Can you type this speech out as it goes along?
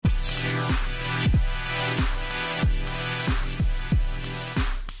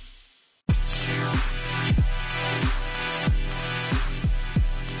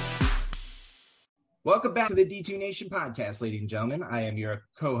Welcome back to the D2 Nation podcast, ladies and gentlemen. I am your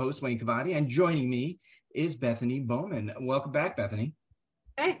co-host, Wayne Cavati, and joining me is Bethany Bowman. Welcome back, Bethany.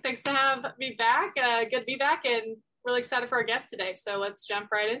 Hey, thanks to have me back. Good to be back and really excited for our guest today. So let's jump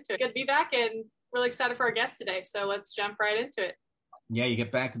right into it. Good to be back and really excited for our guest today. So let's jump right into it. Yeah, you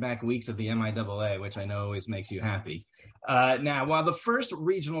get back-to-back weeks of the MIAA, which I know always makes you happy. Now, while the first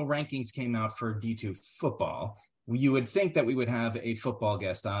regional rankings came out for D2 football, you would think that we would have a football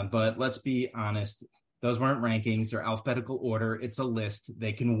guest on, but let's be honest, those weren't rankings. They're alphabetical order. It's a list.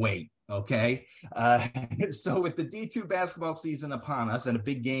 They can wait, okay? So with the D2 basketball season upon us and a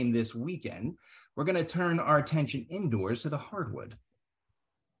big game this weekend, we're going to turn our attention indoors to the hardwood.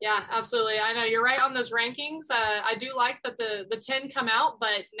 Yeah, absolutely. I know you're right on those rankings. I do like that the 10 come out,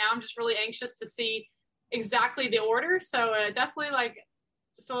 but now I'm just really anxious to see exactly the order. So definitely like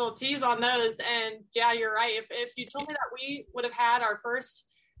just a little tease on those. And yeah, you're right. If you told me that we would have had our first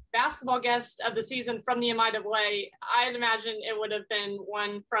basketball guest of the season from the MIAA, I'd imagine it would have been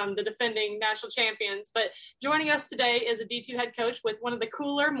one from the defending national champions. But joining us today is a D2 head coach with one of the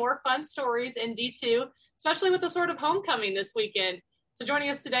cooler, more fun stories in D2, especially with the sort of homecoming this weekend. So joining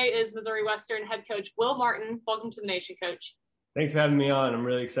us today is Missouri Western head coach Will Martin. Welcome to the Nation, Coach. Thanks for having me on. I'm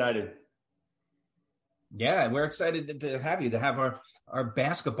really excited. Yeah, we're excited to have you, to have our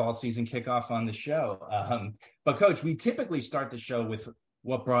basketball season kick off on the show. But Coach, we typically start the show with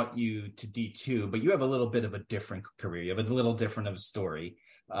what brought you to D2, but you have a little bit of a different career. You have a little different of a story.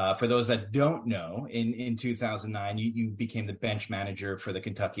 For those that don't know, in 2009, you became the bench manager for the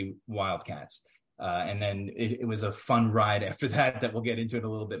Kentucky Wildcats. And then it was a fun ride after that we'll get into it a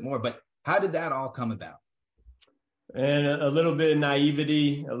little bit more. But how did that all come about? And a little bit of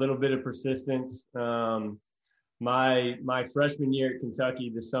naivety, a little bit of persistence. My freshman year at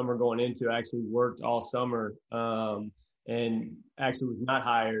Kentucky, the summer going into, I actually worked all summer and actually was not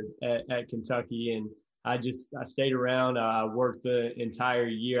hired at Kentucky. And I stayed around. I worked the entire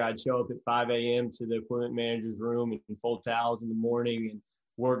year. I'd show up at 5 a.m. to the equipment manager's room and fold towels in the morning, and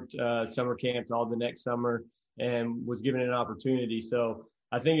worked summer camps all the next summer and was given an opportunity. So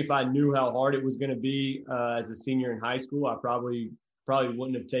I think if I knew how hard it was going to be as a senior in high school, I probably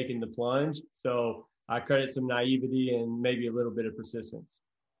wouldn't have taken the plunge. So I credit some naivety and maybe a little bit of persistence.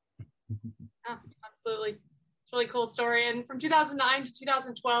 Yeah, absolutely. It's a really cool story. And from 2009 to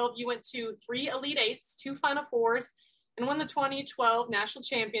 2012, you went to 3 Elite Eights, 2 Final Fours, and won the 2012 national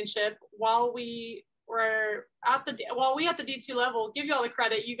championship. While we at the D2 level, give you all the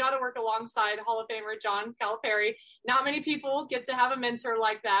credit, you got to work alongside Hall of Famer John Calipari. Not many people get to have a mentor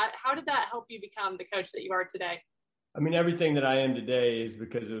like that. How did that help you become the coach that you are today? I mean, everything that I am today is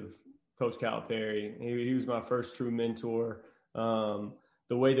because of Coach Calipari. He was my first true mentor.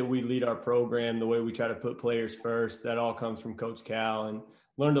 The way that we lead our program, the way we try to put players first, that all comes from Coach Cal, and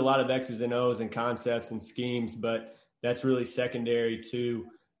learned a lot of X's and O's and concepts and schemes, but that's really secondary to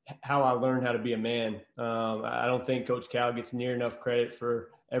how I learned how to be a man. I don't think Coach Cal gets near enough credit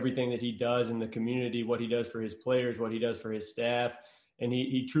for everything that he does in the community, what he does for his players, what he does for his staff. And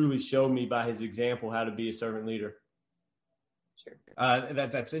he truly showed me by his example how to be a servant leader. Sure.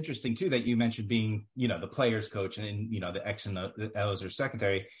 That's interesting too, that you mentioned being, the players coach and, the X and the O's are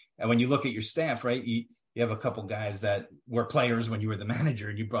secondary. And when you look at your staff, right, you have a couple guys that were players when you were the manager,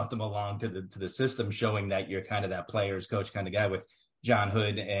 and you brought them along to the system, showing that you're kind of that players coach kind of guy, with John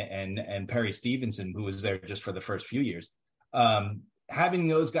Hood and Perry Stevenson, who was there just for the first few years. Having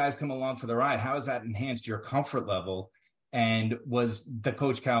those guys come along for the ride, how has that enhanced your comfort level? And was the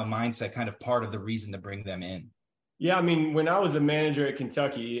Coach Cal mindset kind of part of the reason to bring them in? Yeah, I mean, when I was a manager at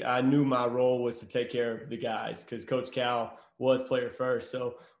Kentucky, I knew my role was to take care of the guys because Coach Cal was player first.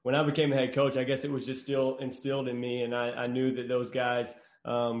 So when I became a head coach, I guess it was just still instilled in me. And I knew that those guys,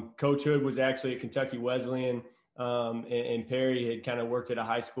 Coach Hood was actually at Kentucky Wesleyan, and Perry had kind of worked at a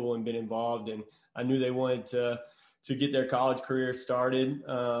high school and been involved. And I knew they wanted to get their college career started.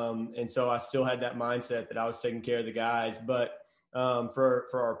 And so I still had that mindset that I was taking care of the guys. But for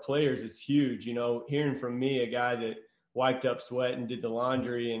our players, it's huge, hearing from me, a guy that wiped up sweat and did the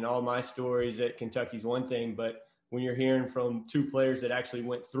laundry and all my stories at Kentucky's one thing, but when you're hearing from 2 players that actually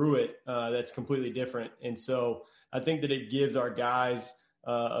went through it, that's completely different. And so I think that it gives our guys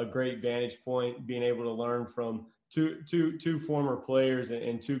a great vantage point, being able to learn from two former players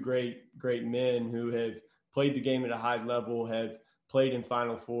and 2 great men who have played the game at a high level, have played in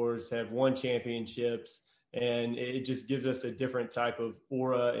Final Fours, have won championships. And it just gives us a different type of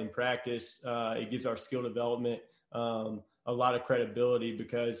aura in practice. It gives our skill development a lot of credibility,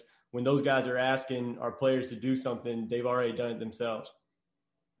 because when those guys are asking our players to do something, they've already done it themselves.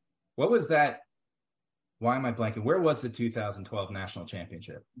 What was that? Why am I blanking? Where was the 2012 national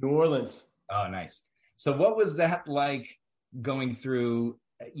championship? New Orleans. Oh, nice. So what was that like going through,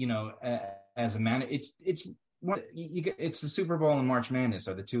 as a man? It's the Super Bowl and March Madness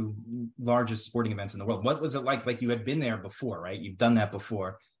are the two largest sporting events in the world. What was it like? Like you had been there before, right? You've done that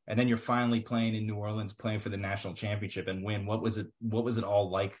before. And then you're finally playing in New Orleans, playing for the national championship and win. What was it all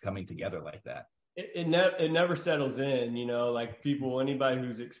like coming together like that? It never settles in, like anybody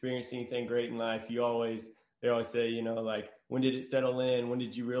who's experienced anything great in life, they always say, like, when did it settle in? When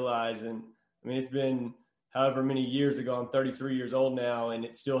did you realize? And I mean, it's been however many years ago. I'm 33 years old now, and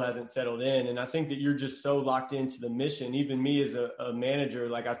it still hasn't settled in. And I think that you're just so locked into the mission. Even me as a manager,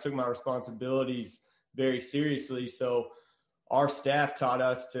 like, I took my responsibilities very seriously. So our staff taught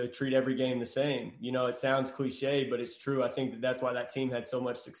us to treat every game the same. It sounds cliche, but it's true. I think that's why that team had so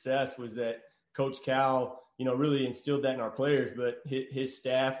much success, was that Coach Cal, really instilled that in our players, but his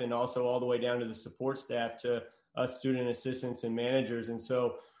staff, and also all the way down to the support staff, to us student assistants and managers. And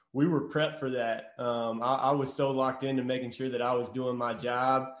so we were prepped for that. I was so locked into making sure that I was doing my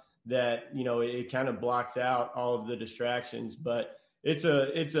job that, it kind of blocks out all of the distractions. But it's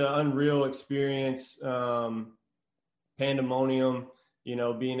an unreal experience. Pandemonium,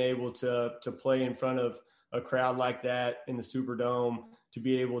 being able to play in front of a crowd like that in the Superdome, to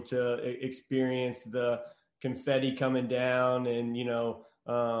be able to experience the confetti coming down, and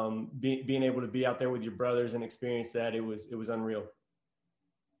being able to be out there with your brothers and experience that, it was unreal.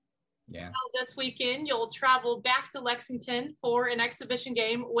 Yeah. This weekend you'll travel back to Lexington for an exhibition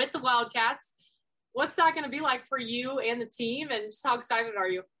game with the Wildcats. What's that going to be like for you and the team, and just how excited are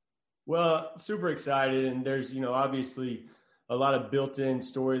you? Well, super excited. And there's, obviously a lot of built-in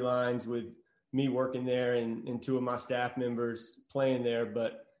storylines with me working there and two of my staff members playing there.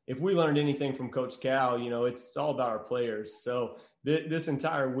 But if we learned anything from Coach Cal, it's all about our players. So this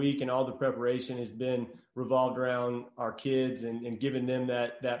entire week and all the preparation has been revolved around our kids and giving them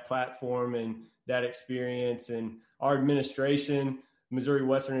that platform and that experience. And our administration, Missouri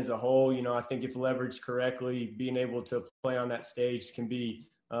Western as a whole, I think if leveraged correctly, being able to play on that stage can be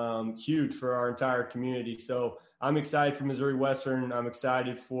huge for our entire community. So I'm excited for Missouri Western. I'm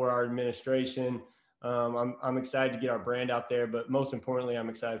excited for our administration. I'm excited to get our brand out there, but most importantly, I'm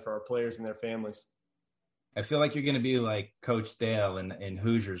excited for our players and their families. I feel like you're going to be like Coach Dale in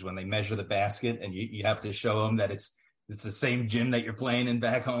Hoosiers when they measure the basket, and you have to show them that it's the same gym that you're playing in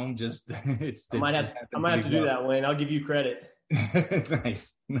back home. Just I might have to do that, Wayne. I'll give you credit.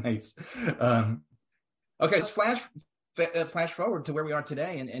 Nice. Okay, let's flash forward to where we are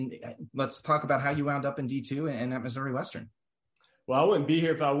today, and let's talk about how you wound up in D2 and at Missouri Western. Well, I wouldn't be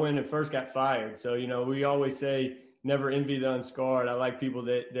here if I wouldn't have first got fired. So, we always say never envy the unscarred. I like people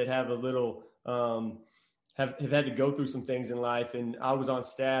that have a little have had to go through some things in life. And I was on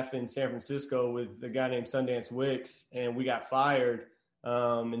staff in San Francisco with a guy named Sundance Wicks, and we got fired.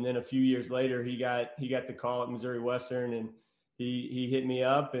 And then a few years later, he got the call at Missouri Western, and he hit me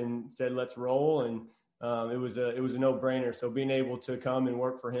up and said, "Let's roll." And it was a no-brainer. So being able to come and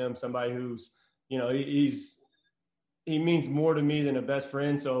work for him, somebody who's, he means more to me than a best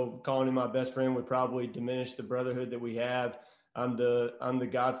friend. So calling him my best friend would probably diminish the brotherhood that we have. I'm the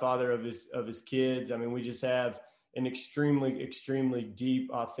godfather of his kids. I mean, we just have an extremely, extremely deep,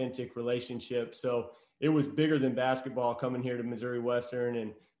 authentic relationship. So it was bigger than basketball coming here to Missouri Western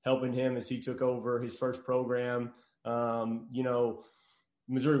and helping him as he took over his first program.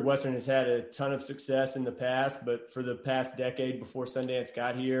 Missouri Western has had a ton of success in the past, but for the past decade before Sundance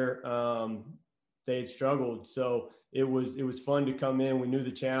got here, they had struggled. So it was fun to come in. We knew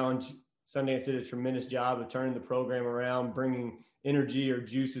the challenge. Sundance did a tremendous job of turning the program around, bringing energy, or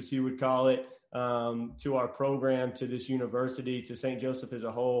juice as he would call it, to our program, to this university, to St. Joseph as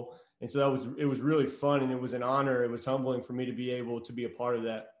a whole. And so it was really fun, and it was an honor. It was humbling for me to be able to be a part of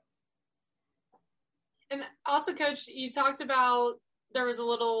that. And also, Coach, you talked about there was a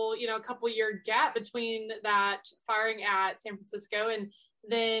little, couple-year gap between that firing at San Francisco, and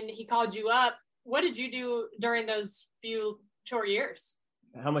then he called you up. What did you do during those few short years?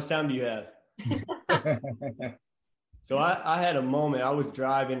 How much time do you have? So I had a moment. I was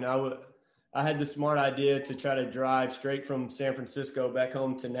driving. I had the smart idea to try to drive straight from San Francisco back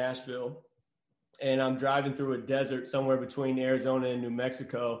home to Nashville. And I'm driving through a desert somewhere between Arizona and New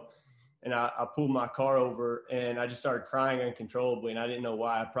Mexico. And I pulled my car over, and I just started crying uncontrollably. And I didn't know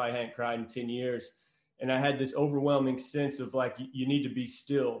why. I probably hadn't cried in 10 years. And I had this overwhelming sense of, like, you need to be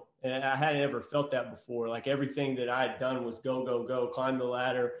still. And I hadn't ever felt that before. Like, everything that I had done was go, go, go, climb the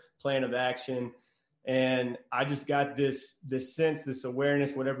ladder, plan of action. And I just got this sense, this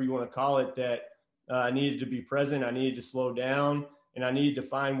awareness, whatever you want to call it, that I needed to be present. I needed to slow down, and I needed to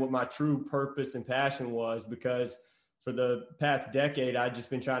find what my true purpose and passion was, because for the past decade, I've just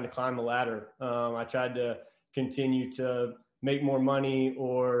been trying to climb a ladder. I tried to continue to make more money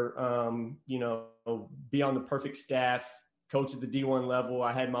or, be on the perfect staff, coach at the D1 level.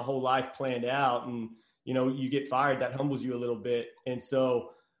 I had my whole life planned out, and, you get fired, that humbles you a little bit. And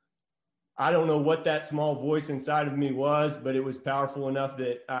so I don't know what that small voice inside of me was, but it was powerful enough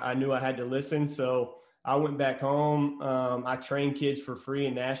that I knew I had to listen. So I went back home. I trained kids for free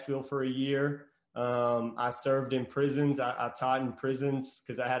in Nashville for a year. I served in prisons. I taught in prisons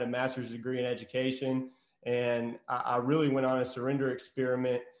because I had a master's degree in education. And I really went on a surrender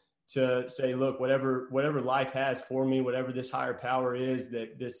experiment to say, look, whatever life has for me, whatever this higher power is,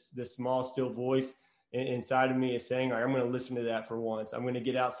 that this small, still voice inside of me is saying, all right, I'm going to listen to that for once. I'm going to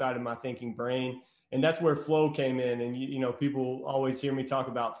get outside of my thinking brain. And that's where flow came in. And, people always hear me talk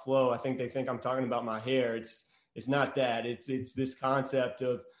about flow. I think they think I'm talking about my hair. It's not that. It's this concept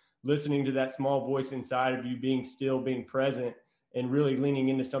of listening to that small voice inside of you, being still, being present, and really leaning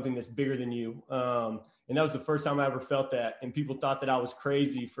into something that's bigger than you. And that was the first time I ever felt that. And people thought that I was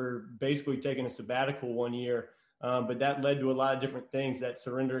crazy for basically taking a sabbatical one year. But that led to a lot of different things, that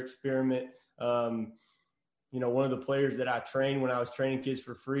surrender experiment. One of the players that I trained when I was training kids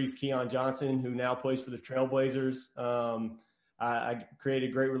for free is Keon Johnson, who now plays for the Trailblazers. I created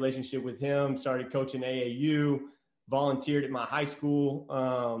a great relationship with him, started coaching AAU, volunteered at my high school.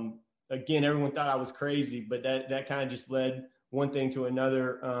 Again, everyone thought I was crazy, but that kind of just led one thing to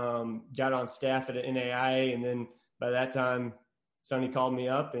another. Got on staff at an NAIA, and then by that time, Sonny called me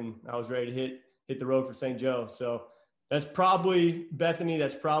up, and I was ready to hit the road for St. Joe. So that's probably, Bethany,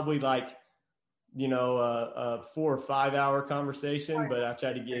 that's probably like, a 4 or 5 hour conversation, but I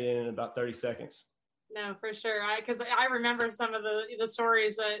tried to get in about 30 seconds. No, for sure. Because I remember some of the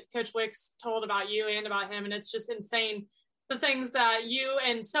stories that Coach Wicks told about you and about him, and it's just insane the things that you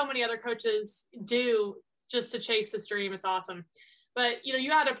and so many other coaches do just to chase this dream. It's awesome. But,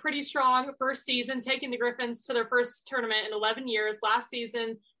 you had a pretty strong first season, taking the Griffins to their first tournament in 11 years. Last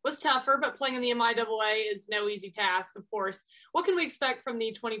season was tougher, but playing in the MIAA is no easy task, of course. What can we expect from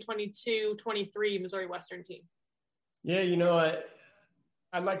the 2022-23 Missouri Western team? Yeah,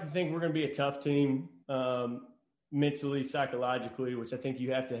 I'd like to think we're going to be a tough team, mentally, psychologically, which I think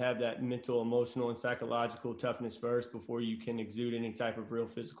you have to have that mental, emotional, and psychological toughness first before you can exude any type of real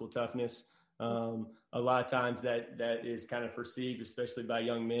physical toughness. A lot of times that is kind of perceived, especially by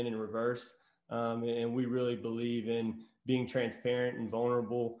young men, in reverse. And we really believe in being transparent and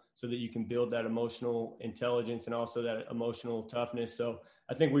vulnerable so that you can build that emotional intelligence and also that emotional toughness. So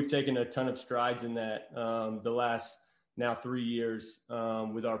I think we've taken a ton of strides in that the last now 3 years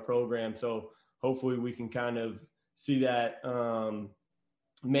with our program. So hopefully we can kind of see that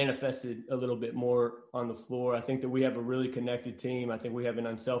manifested a little bit more on the floor. I think that we have a really connected team. I think we have an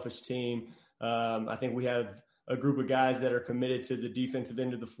unselfish team. I think we have a group of guys that are committed to the defensive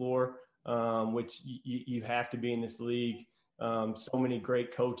end of the floor, which you have to be in this league. So many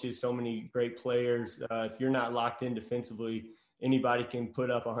great coaches, so many great players. If you're not locked in defensively, anybody can put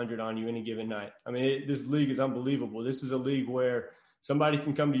up 100 on you any given night. I mean, this league is unbelievable. This is a league where somebody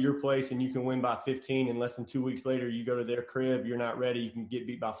can come to your place and you can win by 15, and less than 2 weeks later, you go to their crib, you're not ready, you can get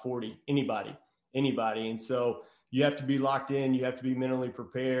beat by 40. Anybody. And so you have to be locked in. You have to be mentally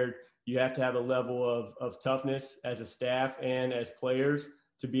prepared. You have to have a level of toughness as a staff and as players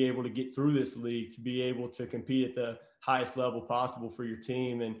to be able to get through this league, to be able to compete at the highest level possible for your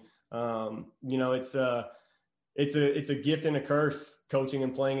team. And, it's a gift and a curse, coaching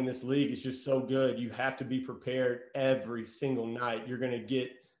and playing in this league. It's just so good. You have to be prepared every single night. You're going to get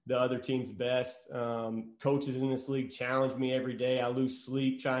the other team's best. Coaches in this league challenge me every day. I lose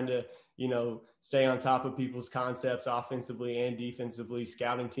sleep trying to, stay on top of people's concepts offensively and defensively.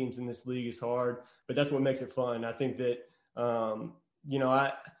 Scouting teams in this league is hard, but that's what makes it fun. I think that,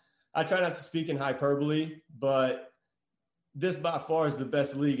 I try not to speak in hyperbole, but this by far is the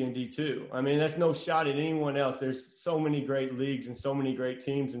best league in D2. I mean, that's no shot at anyone else. There's so many great leagues and so many great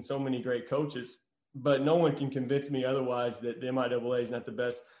teams and so many great coaches, but no one can convince me otherwise that the MIAA is not the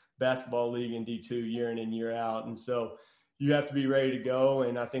best basketball league in D2 year in and year out. And so you have to be ready to go.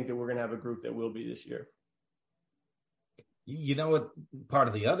 And I think that we're going to have a group that will be this year. You know what part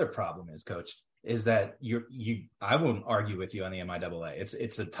of the other problem is, Coach, is that I won't argue with you on the MIAA.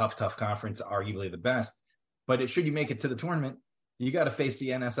 It's a tough conference, arguably the best. But should you make it to the tournament, you got to face the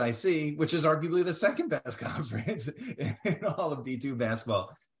NSIC, which is arguably the second best conference in all of D2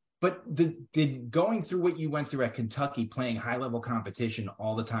 basketball. But did going through what you went through at Kentucky, playing high-level competition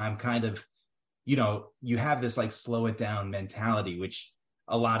all the time, kind of, you have this like slow it down mentality, which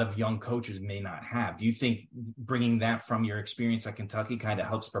a lot of young coaches may not have. Do you think bringing that from your experience at Kentucky kind of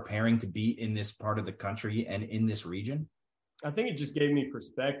helps preparing to be in this part of the country and in this region? I think it just gave me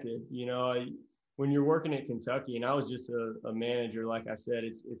perspective. When you're working at Kentucky, and I was just a manager, like I said,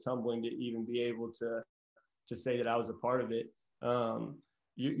 it's humbling to even be able to say that I was a part of it.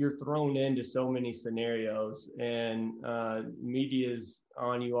 You're thrown into so many scenarios, and media's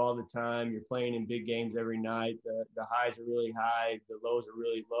on you all the time. You're playing in big games every night. The highs are really high, the lows are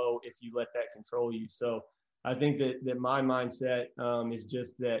really low if you let that control you. So I think that my mindset is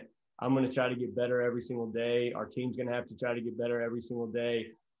just that I'm going to try to get better every single day. Our team's going to have to try to get better every single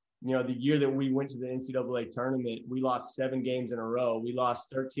day. The year that we went to the NCAA tournament, we lost 7 games in a row. We lost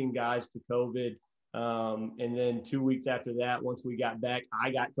 13 guys to COVID. And then 2 weeks after that, once we got back,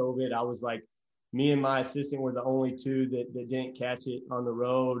 I got COVID. I was like, me and my assistant were the only 2 that didn't catch it on the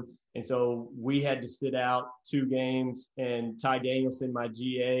road. And so we had to sit out 2 games. And Ty Danielson, my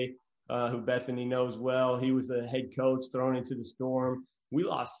GA, who Bethany knows well, he was the head coach thrown into the storm. We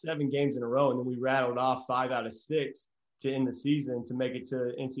lost 7 games in a row, and then we rattled off 5 out of 6 to end the season to make it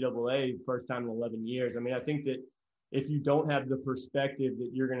to NCAA the first time in 11 years. I mean, I think that if you don't have the perspective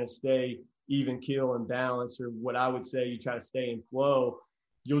that you're going to stay even keel and balance, or what I would say you try to stay in flow,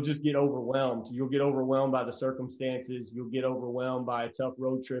 you'll just get overwhelmed. You'll get overwhelmed by the circumstances. You'll get overwhelmed by a tough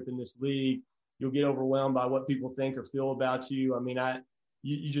road trip in this league. You'll get overwhelmed by what people think or feel about you. I mean,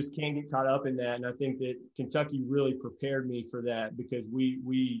 you just can't get caught up in that. And I think that Kentucky really prepared me for that, because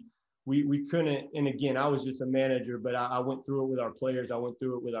we couldn't. And again, I was just a manager, but I went through it with our players. I went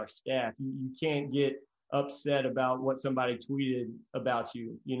through it with our staff. You can't get upset about what somebody tweeted about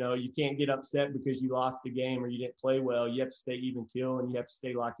you. You can't get upset because you lost the game or you didn't play well. You have to stay even keel, and you have to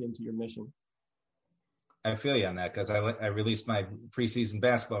stay locked into your mission. I feel you on that, because I released my preseason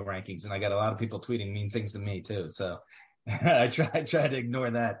basketball rankings, and I got a lot of people tweeting mean things to me too. So I try to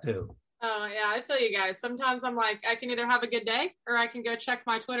ignore that too. Oh yeah, I feel you guys. Sometimes I'm like, I can either have a good day or I can go check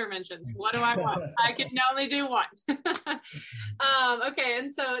my Twitter mentions. What do I want? I can only do one. Okay,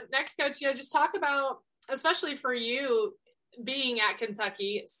 and so next, Coach, just talk about, especially for you being at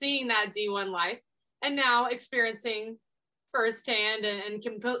Kentucky, seeing that D1 life, and now experiencing firsthand and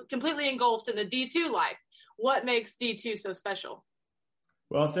completely engulfed in the D2 life. What makes D2 so special?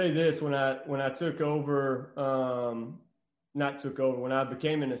 Well, I'll say this: when I took over, when I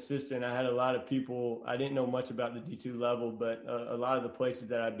became an assistant, I had a lot of people. I didn't know much about the D2 level, but a lot of the places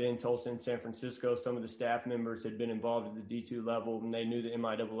that I've been, Tulsa and San Francisco, some of the staff members had been involved at the D2 level, and they knew the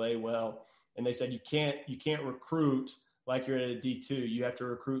MIAA well. And they said, you can't recruit like you're at a D2. You have to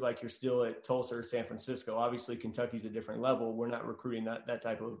recruit like you're still at Tulsa or San Francisco. Obviously, Kentucky's a different level. We're not recruiting that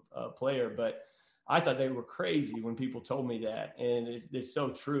type of player. But I thought they were crazy when people told me that. And it's so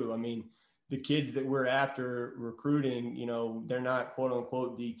true. I mean, the kids that we're after recruiting, they're not quote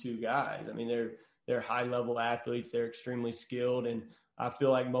unquote D2 guys. I mean, they're high level athletes. They're extremely skilled. And I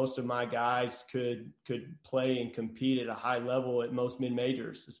feel like most of my guys could play and compete at a high level at most mid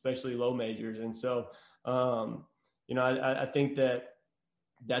majors, especially low majors. And so, I think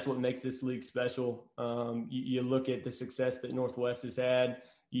that's what makes this league special. You look at the success that Northwest has had.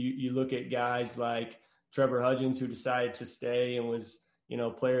 You look at guys like Trevor Hudgens, who decided to stay and was,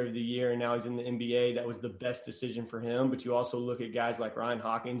 player of the year, and now he's in the NBA. That was the best decision for him. But you also look at guys like Ryan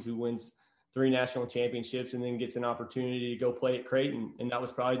Hawkins, who wins 3 national championships and then gets an opportunity to go play at Creighton. And that was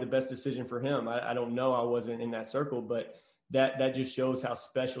probably the best decision for him. I don't know. I wasn't in that circle, but that just shows how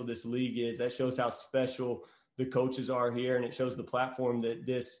special this league is. That shows how special the coaches are here, and it shows the platform that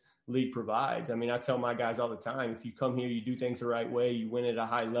this league provides. I mean, I tell my guys all the time, if you come here, you do things the right way, you win at a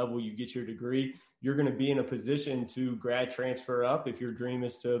high level, you get your degree, you're going to be in a position to grad transfer up if your dream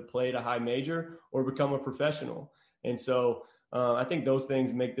is to play at a high major or become a professional. And so I think those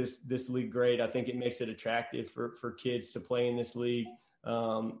things make this league great. I think it makes it attractive for kids to play in this league.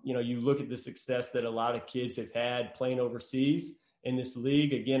 You look at the success that a lot of kids have had playing overseas in this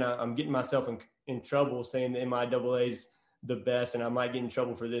league. Again, I'm getting myself in trouble saying the MIAA is the best, and I might get in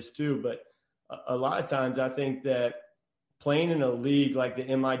trouble for this too. But a lot of times I think that playing in a league like the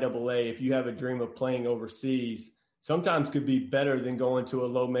MIAA, if you have a dream of playing overseas, sometimes could be better than going to a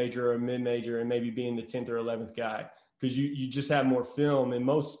low major or a mid major and maybe being the 10th or 11th guy, because you just have more film. And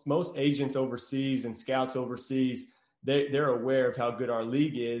most agents overseas and scouts overseas, they're aware of how good our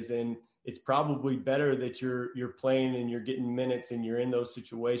league is. And it's probably better that you're playing and you're getting minutes and you're in those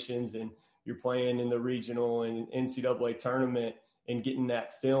situations and you're playing in the regional and NCAA tournament and getting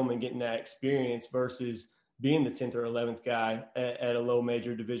that film and getting that experience versus being the 10th or 11th guy at a low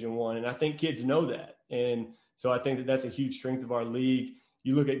major Division I. And I think kids know that. And so I think that that's a huge strength of our league.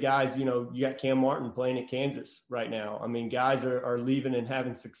 you look at guys, you got Cam Martin playing at Kansas right now. I mean, guys are leaving and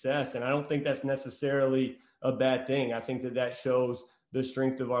having success. And I don't think that's necessarily a bad thing. I think that shows the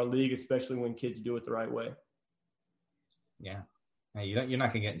strength of our league, especially when kids do it the right way. Yeah. Hey, you're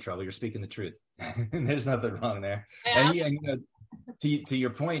not going to get in trouble. You're speaking the truth. There's nothing wrong there. Yeah. And to your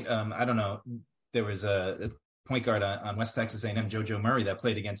point, I don't know, there was a point guard on West Texas A&M, JoJo Murray, that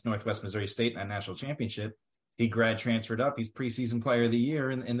played against Northwest Missouri State in that national championship. He grad transferred up. He's preseason player of the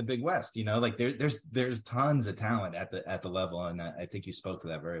year in the Big West. Like there's tons of talent at the level, and I think you spoke to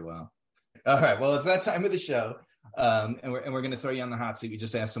that very well. All right, well, it's that time of the show, and we're going to throw you on the hot seat. We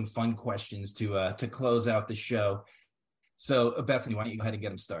just asked some fun questions to close out the show. So, Bethany, why don't you go ahead and get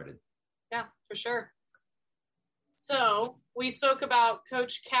them started? Yeah, for sure. So we spoke about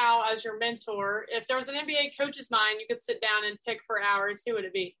Coach Cal as your mentor. If there was an NBA coach's mind you could sit down and pick for hours, who would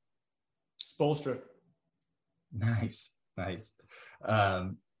it be? Spoelstra. Nice.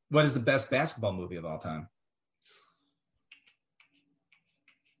 What is the best basketball movie of all time?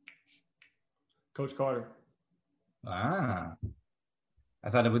 Coach Carter. I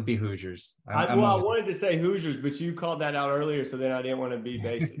thought it would be Hoosiers. I wanted to say Hoosiers, but you called that out earlier, so then I didn't want to be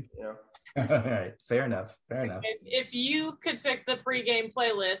basic. All right, fair enough. If you could pick the pregame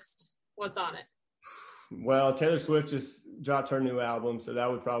playlist, what's on it? Well, Taylor Swift just dropped her new album, so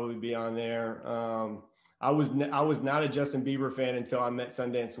that would probably be on there. I was not a Justin Bieber fan until I met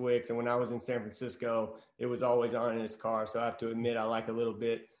Sundance Wicks, and when I was in San Francisco, it was always on in his car. So I have to admit, I like a little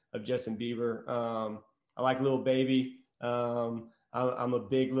bit of Justin Bieber. I like Lil Baby. I'm a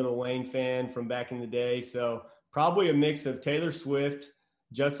big Lil Wayne fan from back in the day, so probably a mix of Taylor Swift,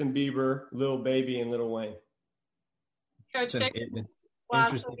 Justin Bieber, Lil Baby, and Lil Wayne. Coach Dickens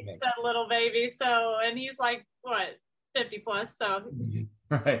last week said Lil Baby, and he's like, what, 50 plus, so.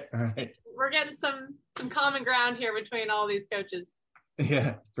 Right. We're getting some common ground here between all these coaches.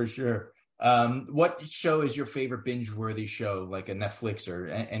 Yeah, for sure. What show is your favorite binge-worthy show, like a Netflix or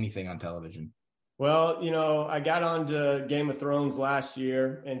anything on television? Well, I got onto Game of Thrones last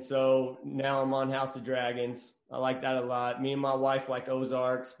year, and so now I'm on House of Dragons. I like that a lot. Me and my wife like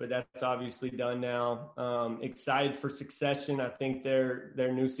Ozarks, but that's obviously done now. Excited for Succession. I think their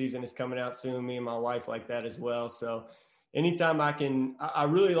new season is coming out soon. Me and my wife like that as well. So anytime I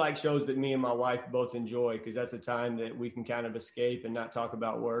really like shows that me and my wife both enjoy, because that's a time that we can kind of escape and not talk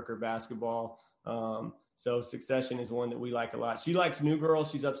about work or basketball. So Succession is one that we like a lot. She likes New Girl.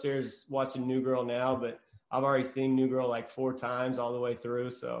 She's upstairs watching New Girl now, but I've already seen New Girl like 4 times all the way through.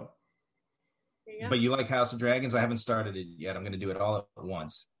 So. But you like House of Dragons? I haven't started it yet. I'm going to do it all at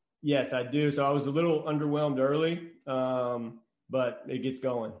once. Yes, I do. So I was a little underwhelmed early, but it gets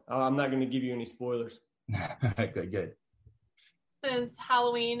going. I'm not going to give you any spoilers. Good. Since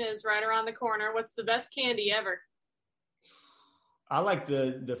Halloween is right around the corner, what's the best candy ever? I like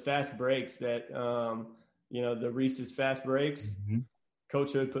the fast breaks that, the Reese's fast breaks. Mm-hmm.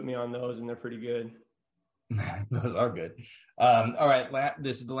 Coach Hood put me on those, and they're pretty good. Those are good. All right.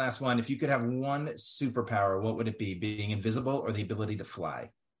 This is the last one. If you could have one superpower, what would it be? Being invisible or the ability to fly?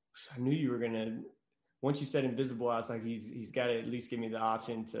 I knew you were going to, once you said invisible, I was like, he's got to at least give me the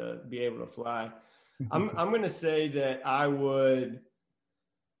option to be able to fly. I'm going to say that I would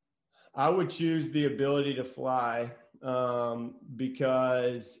choose the ability to fly,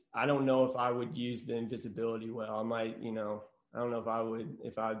 because I don't know if I would use the invisibility well. I might, I don't know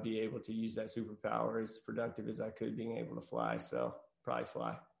if I would be able to use that superpower as productive as I could being able to fly. So probably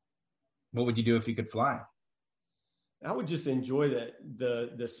fly. What would you do if you could fly? I would just enjoy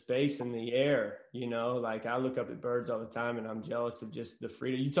the space and the air, like I look up at birds all the time and I'm jealous of just the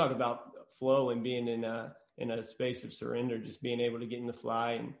freedom. You talk about flow and being in a space of surrender, just being able to get in the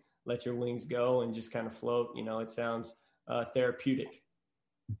fly and let your wings go and just kind of float. It sounds therapeutic.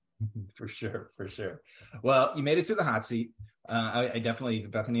 For sure. Well, you made it to the hot seat. I definitely,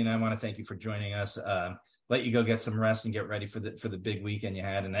 Bethany and I want to thank you for joining us. Let you go get some rest and get ready for the big weekend you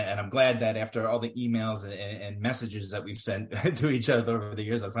had. And I'm glad that after all the emails and messages that we've sent to each other over the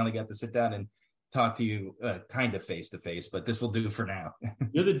years, I finally got to sit down and talk to you kind of face to face, but this will do for now.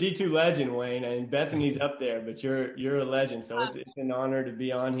 You're the D2 legend, Wayne, and Bethany's up there, but you're a legend. So it's an honor to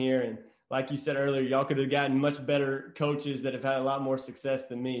be on here. And like you said earlier, y'all could have gotten much better coaches that have had a lot more success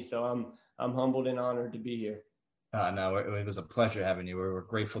than me. So I'm humbled and honored to be here. No, it was a pleasure having you. We're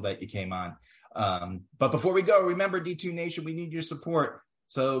grateful that you came on. But before we go, remember, D2 Nation, we need your support.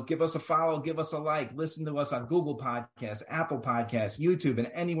 So give us a follow, give us a like, listen to us on Google Podcasts, Apple Podcasts, YouTube, and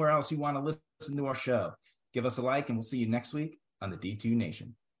anywhere else you want to listen to our show. Give us a like, and we'll see you next week on the D2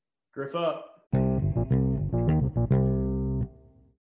 Nation. Griff up.